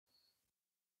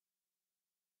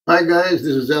Hi guys,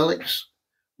 this is Alex.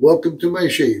 Welcome to my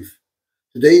shave.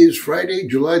 Today is Friday,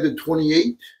 July the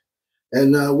 28th,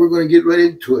 and we're going to get right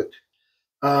into it.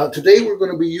 Today we're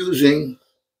going to be using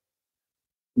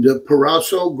the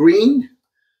Proraso green,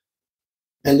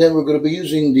 and then we're going to be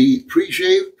using the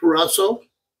pre-shave Proraso,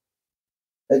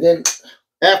 and then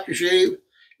aftershave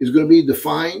is going to be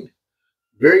defined.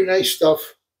 Very nice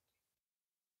stuff.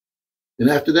 And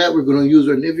after that, we're going to use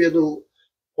our Nivea little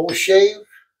post shave,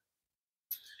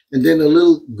 and then a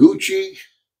little Gucci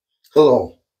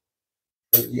cologne.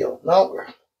 Now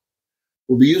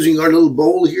we'll be using our little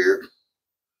bowl here.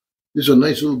 This is a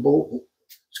nice little bowl.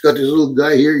 It's got this little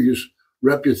guy here. You just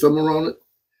wrap your thumb around it.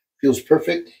 Feels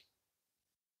perfect.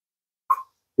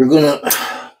 We're going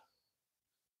to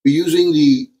be using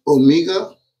the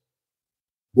Omega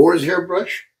Boar's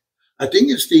hairbrush. I think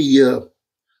it's the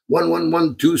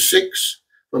 11126.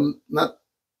 I'm not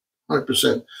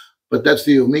 100%, but that's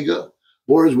the Omega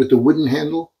Boar's with the wooden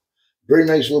handle. Very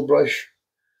nice little brush.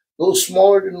 A little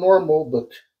smaller than normal, but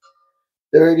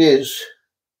there it is.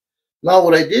 Now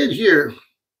what I did here,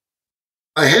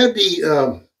 I had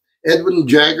the Edwin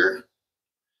Jagger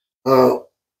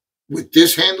with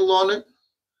this handle on it.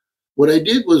 What I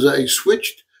did was I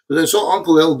switched, because I saw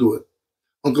Uncle L do it.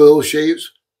 Uncle L shaves.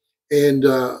 And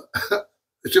I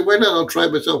said, why not? I'll try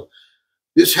it myself.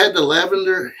 This had the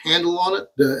lavender handle on it,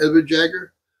 the Edwin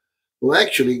Jagger. Well,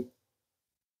 actually,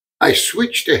 I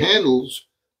switched the handles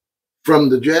from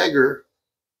the Jagger,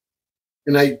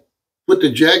 and I put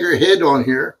the Jagger head on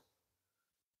here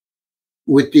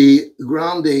with the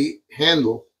Grande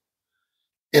handle,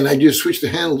 and I just switched the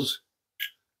handles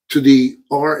to the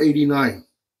R89.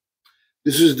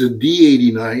 This is the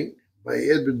D89 by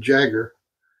Edwin Jagger,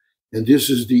 and this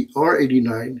is the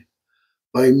R89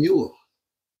 by Mueller.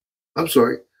 I'm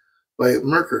sorry, by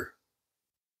Merker.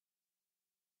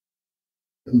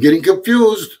 I'm getting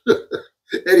confused.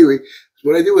 Anyway,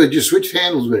 what I did was I just switched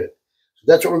handles with it. So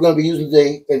that's what we're going to be using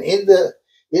today. And in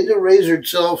the razor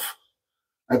itself,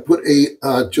 I put a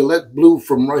Gellette blue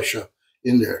from Russia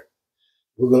in there.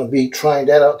 We're going to be trying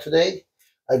that out today.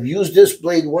 I've used this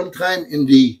blade one time in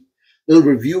the little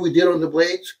review we did on the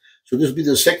blades. So this will be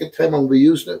the second time I'm going to be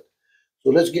using it.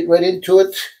 So let's get right into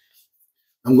it.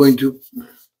 I'm going to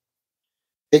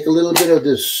take a little bit of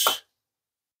this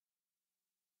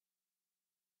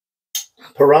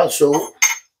Proraso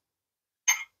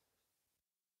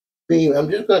cream.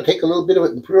 I'm just going to take a little bit of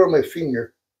it and put it on my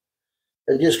finger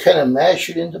and just kind of mash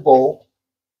it in the bowl.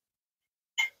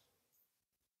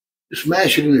 Just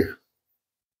mash it in there.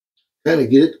 Kind of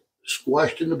get it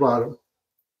squashed in the bottom.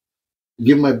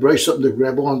 Give my brush something to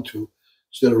grab onto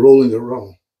instead of rolling it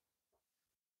around.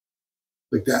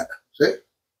 Like that. See?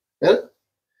 Got it?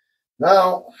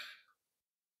 Now,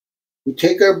 we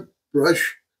take our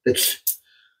brush that's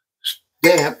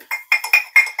damp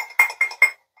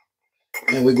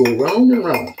and we go round and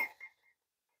round,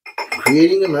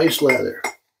 creating a nice lather.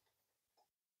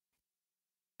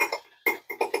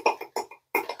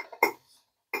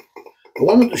 I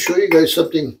wanted to show you guys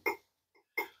something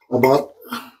about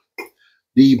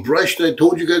the brush that I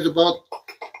told you guys about.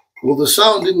 Well, the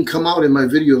sound didn't come out in my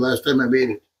video last time I made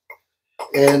it.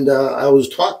 And I was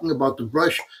talking about the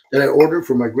brush that I ordered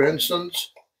for my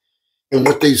grandsons and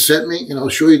what they sent me, and I'll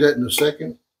show you that in a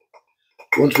second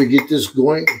once we get this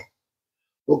going.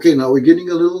 Okay, now we're getting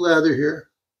a little lather here.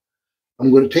 I'm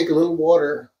going to take a little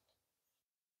water.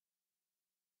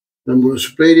 I'm going to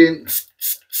spray it in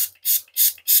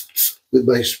with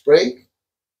my spray.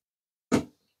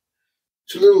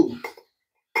 It's a little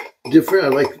different. I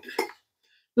like it. A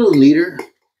little neater.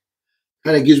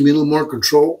 Kind of gives me a little more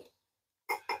control.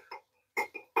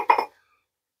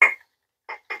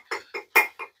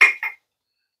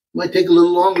 Might take a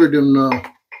little longer than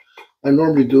I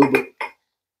normally do, but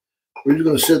we're just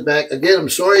going to sit back. Again, I'm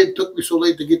sorry it took me so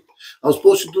late to get. I was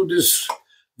supposed to do this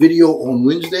video on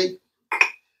Wednesday.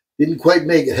 Didn't quite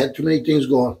make it. Had too many things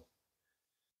going.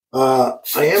 I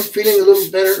am feeling a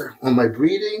little better on my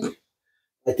breathing.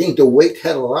 I think the weight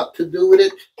had a lot to do with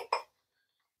it.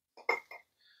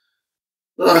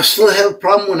 I still have a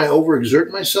problem when I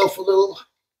overexert myself a little.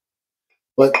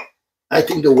 But I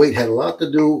think the weight had a lot to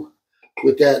do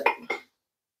with that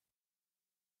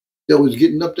was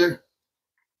getting up there.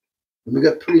 And we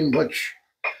got pretty much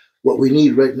what we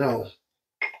need right now.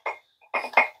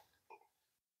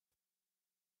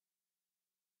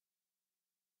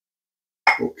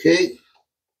 Okay.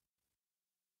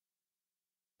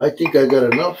 I think I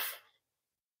got enough.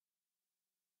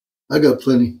 I got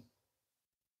plenty.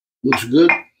 Looks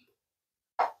good.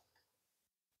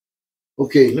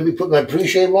 Okay, let me put my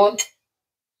pre-shave on.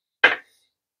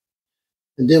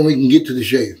 And then we can get to the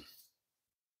shave.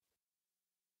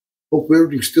 Hope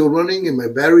everything's still running and my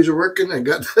batteries are working. I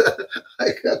got I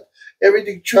got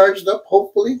everything charged up,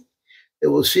 hopefully.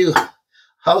 And we'll see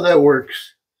how that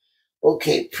works.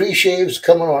 Okay, pre-shave's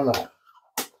coming on now.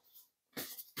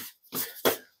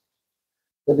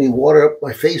 Let me water up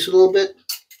my face a little bit.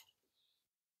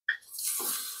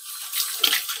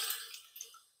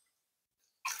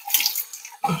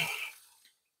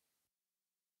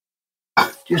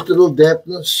 Just a little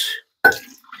dampness.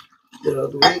 Get out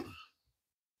of the way.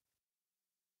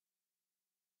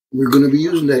 We're going to be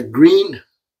using that green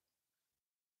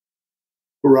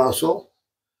Proraso,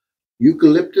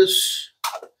 eucalyptus,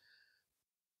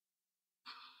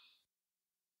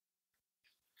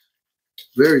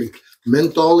 very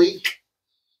mentholy.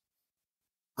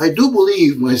 I do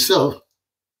believe myself,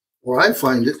 or I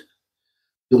find it,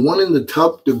 the one in the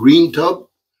tub, the green tub,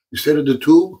 instead of the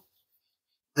tube,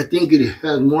 I think it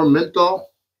has more menthol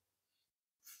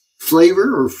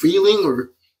flavor or feeling,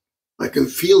 or I can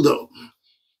feel the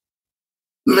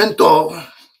menthol.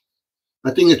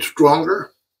 I think it's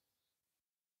stronger.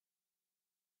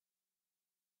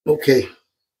 Okay,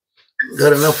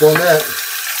 got enough on that.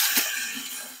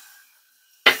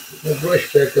 My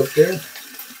brush back up there.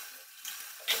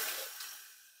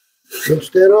 Rinse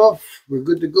that off. We're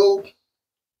good to go.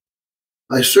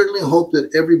 I certainly hope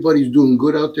that everybody's doing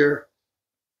good out there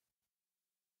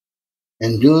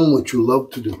and doing what you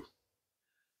love to do.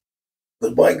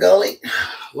 But by golly,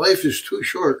 life is too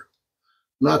short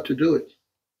not to do it.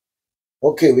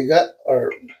 Okay, we got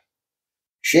our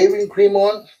shaving cream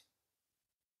on.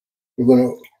 We're going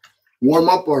to warm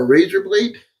up our razor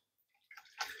blade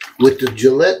with the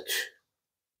Gellette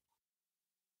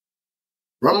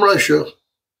from Russia.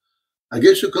 I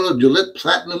guess you call it Gellette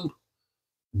Platinum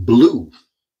Blue.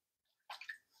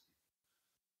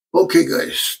 Okay,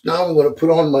 guys, now I'm going to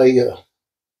put on my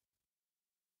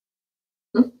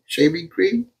shaving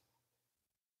cream.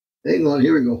 Hang on,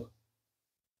 here we go.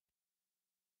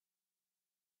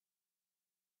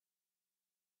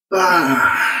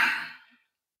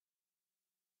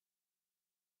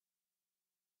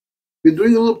 Been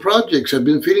doing a little projects. I've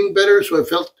been feeling better, so I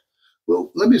felt,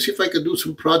 well, let me see if I could do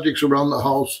some projects around the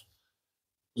house.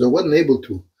 Because I wasn't able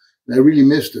to, and I really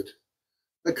missed it.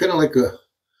 I'm kind of like a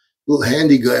little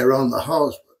handy guy around the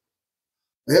house, but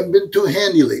I haven't been too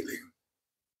handy lately.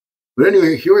 But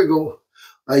anyway, here we go.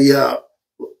 I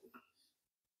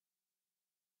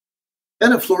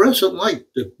had a fluorescent light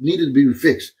that needed to be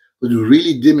fixed, but it was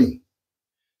really dimming.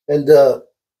 And to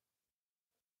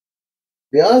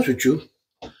be honest with you,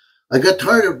 I got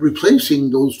tired of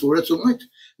replacing those fluorescent lights.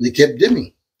 And they kept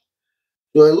dimming.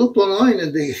 So I looked online,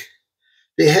 and they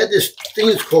had this thing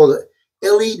that's called a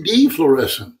LED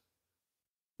fluorescent.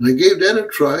 And I gave that a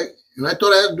try. And I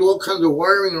thought I had to do all kinds of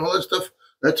wiring and all that stuff.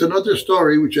 That's another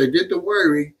story, which I did the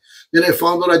wiring. Then I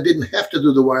found out I didn't have to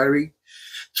do the wiring.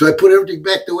 So I put everything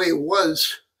back the way it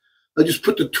was. I just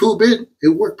put the tube in. It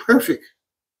worked perfect.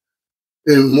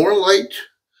 And more light.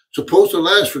 Supposed to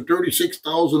last for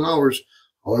 36,000 hours,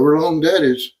 however long that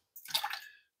is.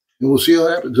 And we'll see how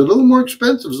it happens. It's a little more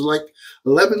expensive. It's like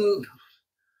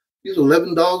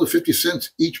 $11.50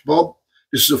 each bulb.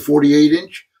 This is a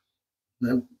 48-inch.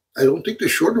 And I don't think the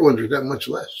shorter ones are that much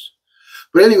less.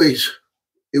 But anyways,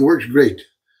 it works great.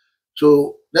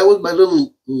 So that was my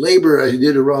little labor I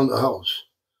did around the house.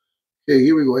 Okay,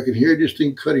 here we go. I can hear this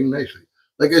thing cutting nicely.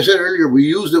 Like I said earlier, we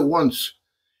used it once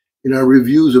in our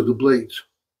reviews of the blades.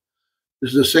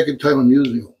 This is the second time I'm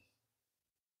using them.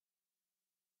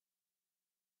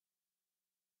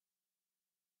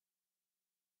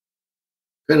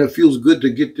 Kind of feels good to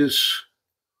get this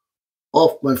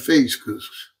off my face because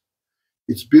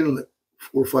it's been like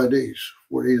 4 or 5 days,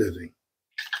 4 days, I think.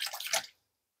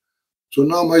 So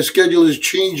now my schedule is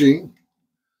changing.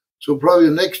 So probably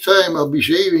the next time I'll be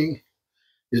shaving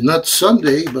is not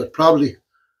Sunday, but probably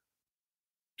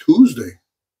Tuesday.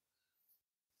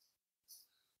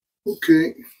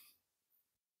 Okay.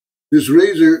 This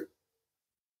razor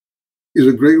is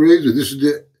a great razor. This is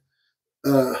the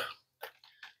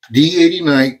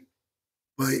D89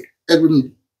 by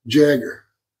Edwin Jagger.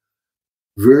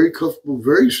 Very comfortable,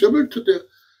 very similar to the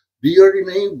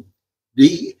D89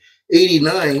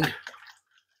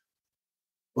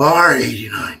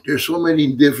 R89. There's so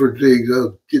many different things.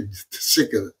 I'll get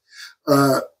sick of it.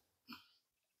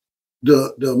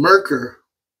 The Merker,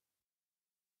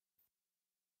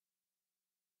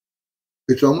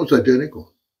 it's almost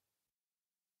identical,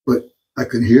 but I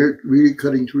can hear it really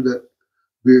cutting through that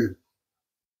beard.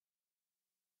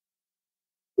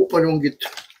 Hope I don't get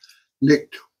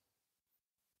nicked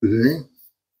today.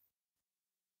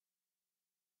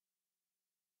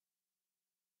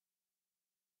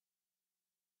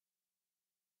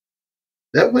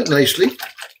 That went nicely. I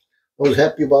was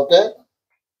happy about that.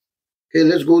 Okay,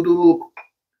 let's go do a little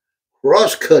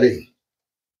cross cutting.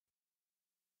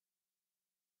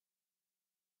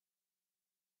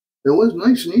 It was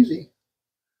nice and easy.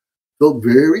 Felt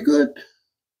very good.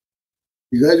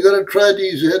 You guys got to try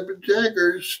these Edwin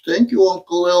Jaggers. Thank you,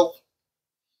 Uncle L.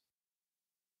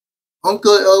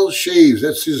 Uncle L Shaves.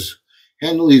 That's his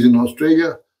handle. He's in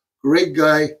Australia. Great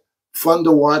guy. Fun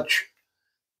to watch.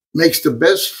 Makes the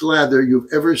best slather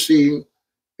you've ever seen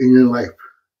in your life.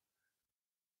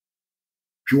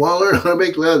 If you want to learn how to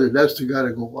make lather, that's the guy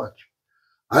to go watch.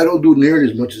 I don't do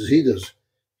nearly as much as he does.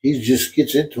 He just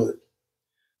gets into it.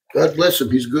 God bless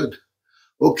him. He's good.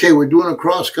 Okay, we're doing a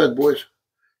cross cut, boys.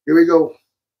 Here we go.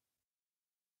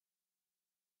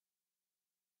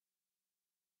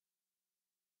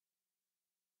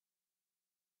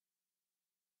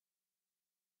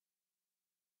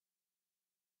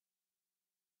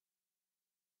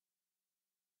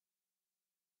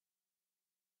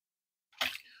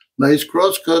 Nice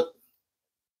cross cut.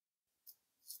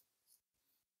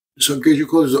 So in case you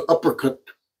call it an uppercut.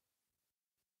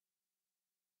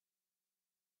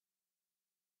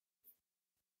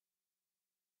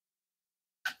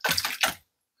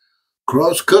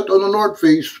 Cross cut on the north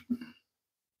face.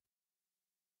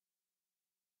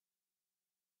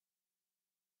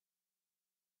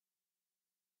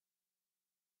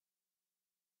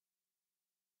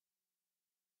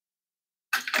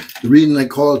 The reason I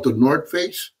call it the north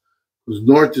face because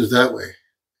north is that way.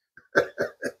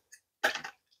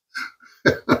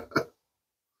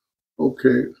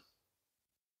 Okay.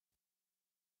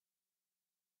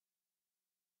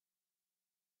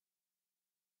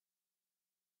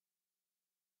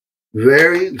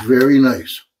 Very, very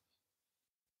nice.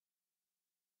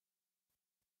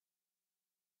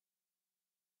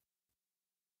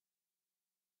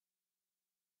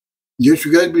 Yes,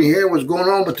 you guys been hearing what's going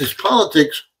on with this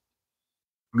politics.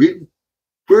 Getting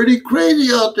pretty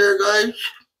crazy out there, guys.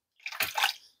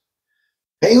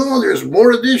 Hang on, there's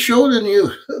more to this show than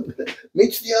you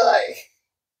meets the eye.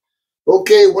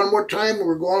 Okay, one more time,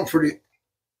 we're going for the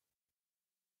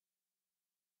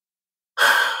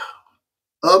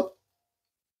up,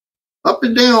 up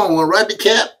and down. We'll ride the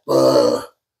cap.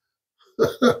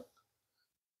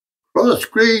 Cross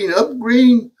green, up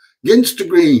green, against the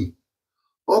green.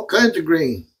 All kinds of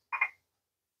green.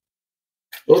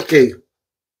 Okay. You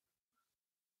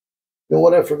know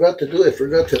what I forgot to do?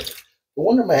 No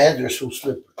wonder my hands are so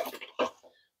slippery.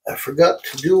 I forgot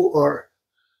to do our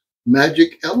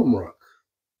magic alum rock.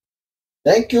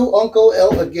 Thank you, Uncle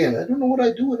L, again. I don't know what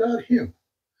I'd do without him.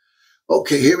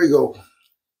 Okay, here we go.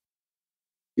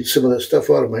 Get some of that stuff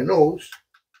out of my nose.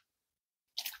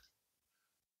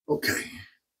 Okay.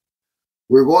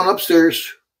 We're going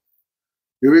upstairs.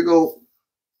 Here we go.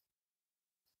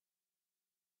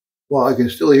 Well, I can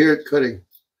still hear it cutting.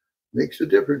 Makes a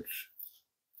difference.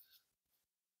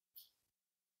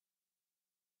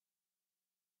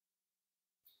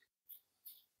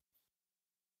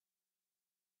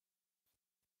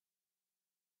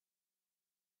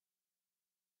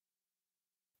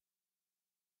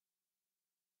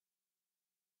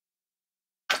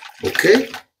 Okay.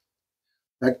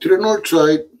 Back to the north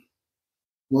side.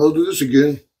 We'll do this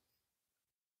again.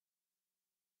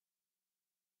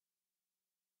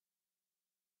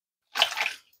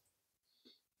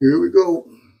 Here we go.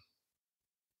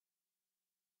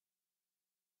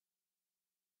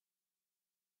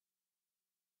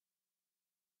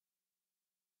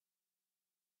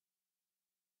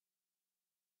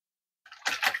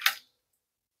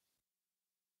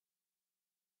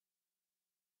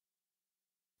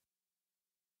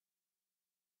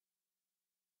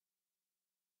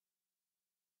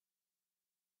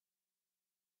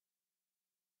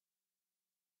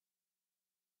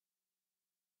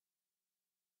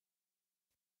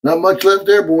 Not much left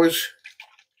there, boys.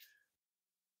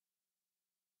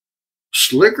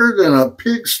 Slicker than a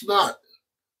pig's snot.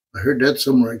 I heard that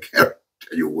somewhere. I can't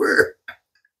tell you where.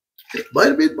 It might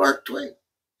have been Mark Twain.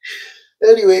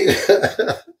 Anyway,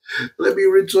 let me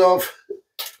rinse off.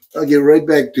 I'll get right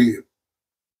back to you.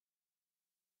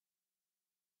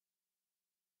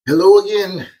 Hello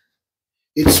again.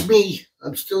 It's me.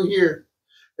 I'm still here.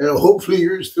 And hopefully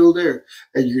you're still there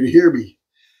and you can hear me.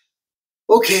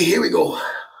 Okay, here we go.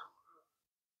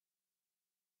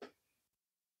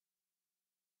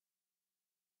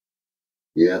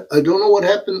 Yeah, I don't know what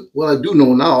happened. Well, I do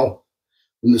know now.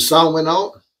 When the sound went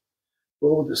out.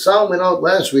 Well, when the sound went out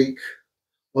last week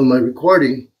on my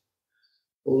recording,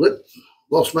 well, it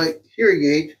lost my hearing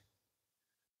aid.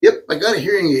 Yep, I got a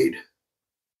hearing aid.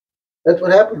 That's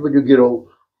what happens when you get old.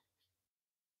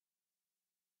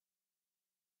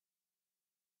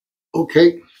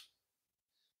 Okay.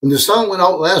 When the song went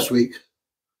out last week,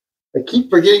 I keep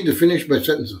forgetting to finish my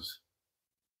sentences.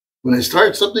 When I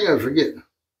start something, I forget.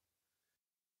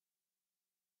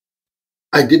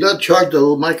 I did not charge the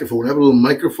little microphone. I have a little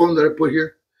microphone that I put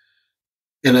here,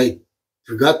 and I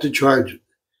forgot to charge it.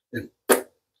 And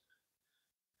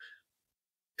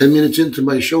 10 minutes into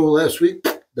my show last week,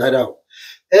 died out.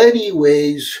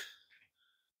 Anyways,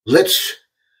 let's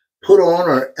put on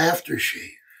our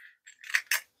aftershave,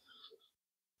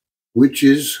 which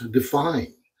is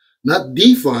defined. Not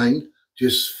defined,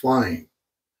 just fine.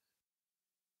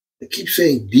 I keep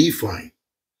saying define.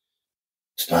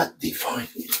 It's not defined.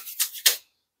 It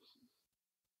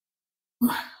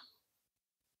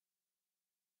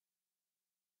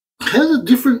has a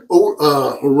different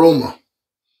aroma.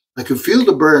 I can feel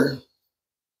the burn,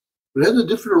 but it has a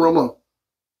different aroma.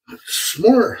 It's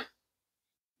more,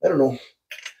 I don't know.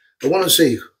 I want to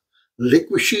say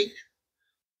liquishy.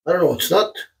 I don't know. It's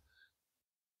not.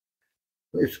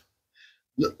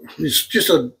 It's just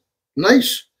a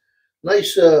nice.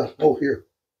 Oh, here,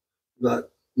 not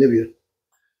Nivea.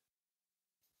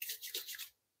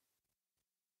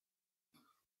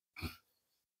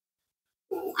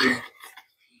 Okay.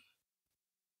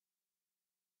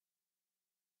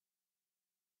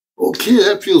 Okay,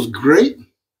 that feels great.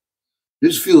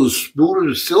 This feels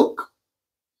smooth as silk.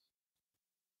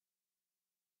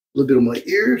 A little bit on my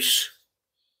ears.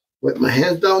 Wipe my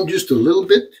hands down just a little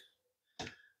bit.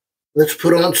 Let's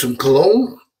put on some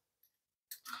cologne.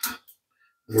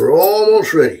 We're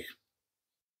almost ready.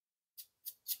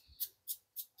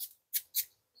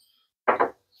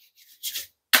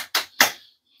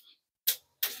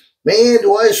 Man,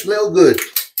 do I smell good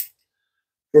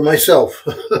for myself.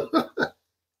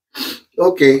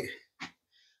 Okay, a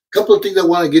couple of things I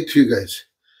want to get to you guys.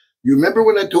 You remember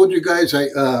when I told you guys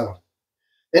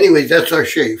anyways, that's our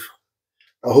shave.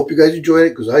 I hope you guys enjoyed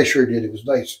it because I sure did. It was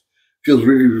nice. Feels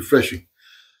really refreshing.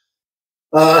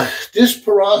 This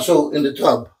Proraso in the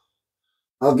tub,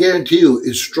 I'll guarantee you,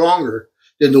 is stronger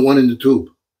than the one in the tube.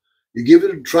 You give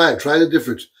it a try the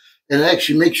difference, and it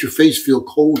actually makes your face feel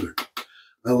colder.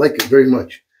 I like it very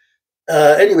much.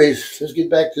 Anyways, let's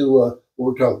get back to what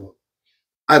we're talking about.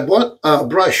 I bought a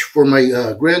brush for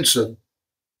my grandson,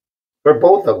 for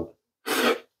both of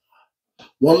them.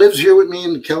 One lives here with me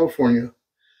in California,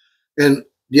 and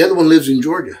the other one lives in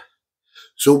Georgia.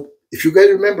 So if you guys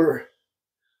remember,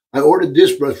 I ordered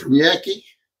this brush from Yaki,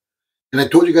 and I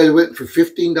told you guys it went for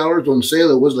 $15 on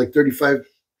sale. It was like 35,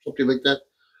 something like that.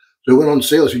 So it went on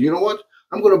sale. I said, you know what?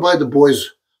 I'm going to buy the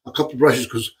boys a couple brushes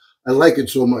because I like it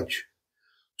so much.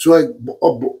 So I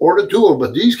ordered two of them,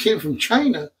 but these came from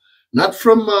China, not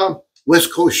from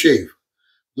West Coast Shave.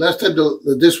 Last time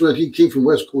this one, he came from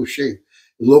West Coast Shave,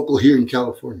 local here in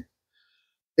California.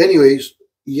 Anyways,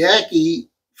 Yaki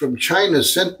from China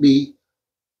sent me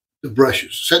the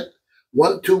brushes. Sent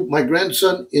one to my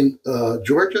grandson in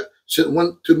Georgia, sent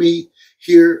one to me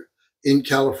here in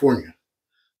California.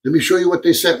 Let me show you what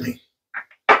they sent me.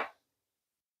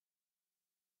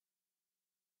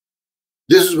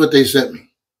 This is what they sent me.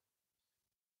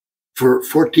 For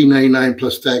 $14.99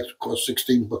 plus tax, it cost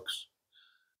 16 bucks.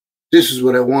 This is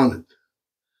what I wanted.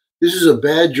 This is a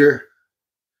Badger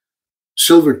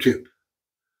silver tip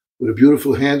with a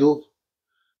beautiful handle,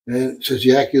 and it says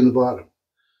Yaki on the bottom.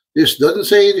 This doesn't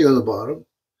say anything on the bottom.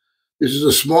 This is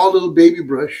a small little baby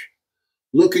brush.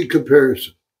 Look in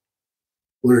comparison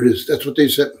what it is. That's what they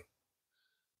sent me.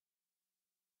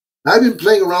 I've been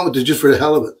playing around with this just for the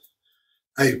hell of it.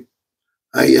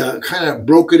 I kind of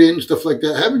broke it in, stuff like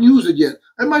that. I haven't used it yet.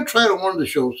 I might try it on one of the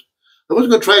shows. I was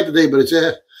going to try it today, but it's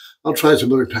I'll try it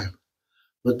some other time.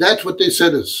 But that's what they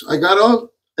sent us. I got on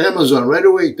Amazon right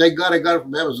away. Thank God I got it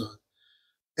from Amazon.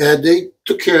 And they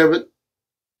took care of it.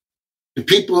 The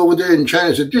people over there in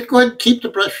China said, just go ahead and keep the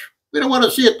brush. We don't want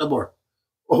to see it no more.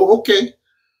 Oh, okay.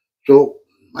 So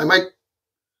I might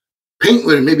paint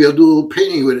with it. Maybe I'll do a little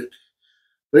painting with it.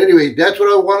 But anyway, that's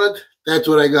what I wanted. That's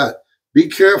what I got. Be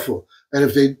careful. And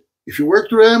if you work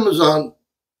through Amazon,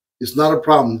 it's not a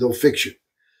problem. They'll fix it.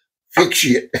 Fix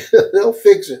it. They'll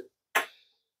fix it.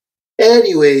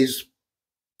 Anyways,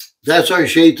 that's our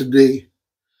shade today.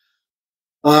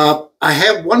 I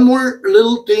have one more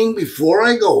little thing before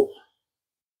I go.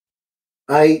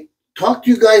 I talked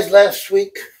to you guys last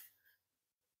week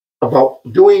about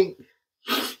doing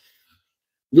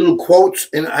little quotes,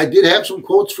 and I did have some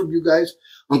quotes from you guys.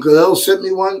 Uncle L sent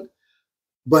me one,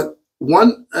 but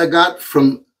one I got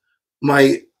from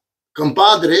my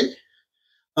compadre,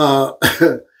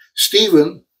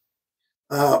 Stephen,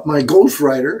 my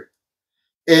ghostwriter,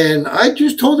 and I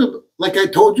just told him, like I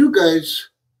told you guys,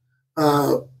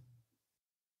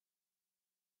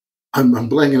 I'm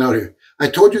blanking out here. I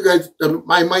told you guys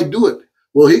I might do it.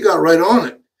 Well, he got right on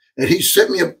it, and he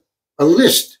sent me a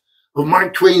list of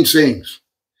Mark Twain sayings.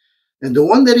 And the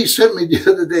one that he sent me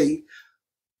the other day,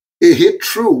 it hit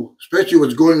true, especially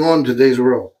what's going on in today's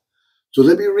world. So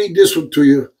let me read this one to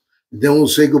you, and then we'll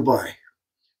say goodbye.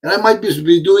 And I might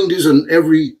be doing this on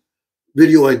every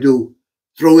video I do,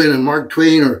 throw in a Mark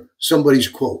Twain or somebody's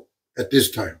quote at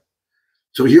this time.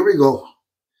 So here we go.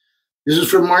 This is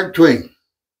from Mark Twain.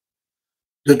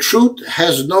 The truth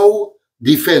has no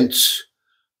defense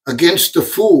against the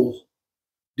fool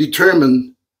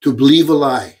determined to believe a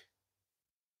lie.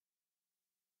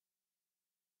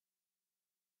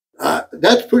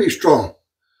 That's pretty strong,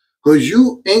 because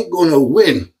you ain't going to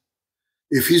win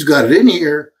if he's got it in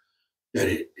here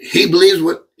that he believes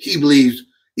what he believes,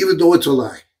 even though it's a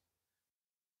lie.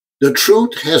 The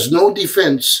truth has no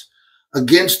defense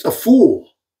against a fool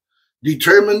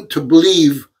determined to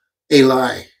believe a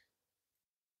lie.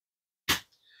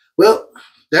 Well,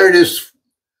 there it is.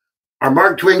 Our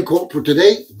Mark Twain quote for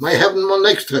today. Might have them on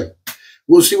next time.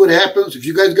 We'll see what happens. If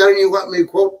you guys got any you want me to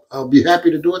quote, I'll be happy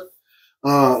to do it.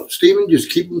 Stephen,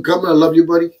 just keep them coming. I love you,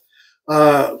 buddy.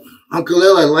 Uncle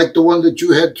L, I like the one that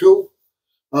you had too.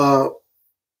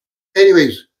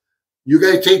 Anyways, you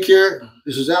guys take care.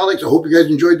 This is Alex. I hope you guys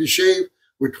enjoyed the shave.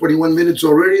 We're 21 minutes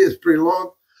already. It's pretty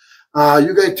long.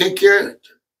 You guys take care.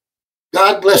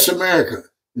 God bless America.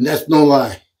 And that's no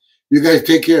lie. You guys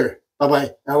take care.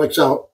 Bye-bye. Alex out.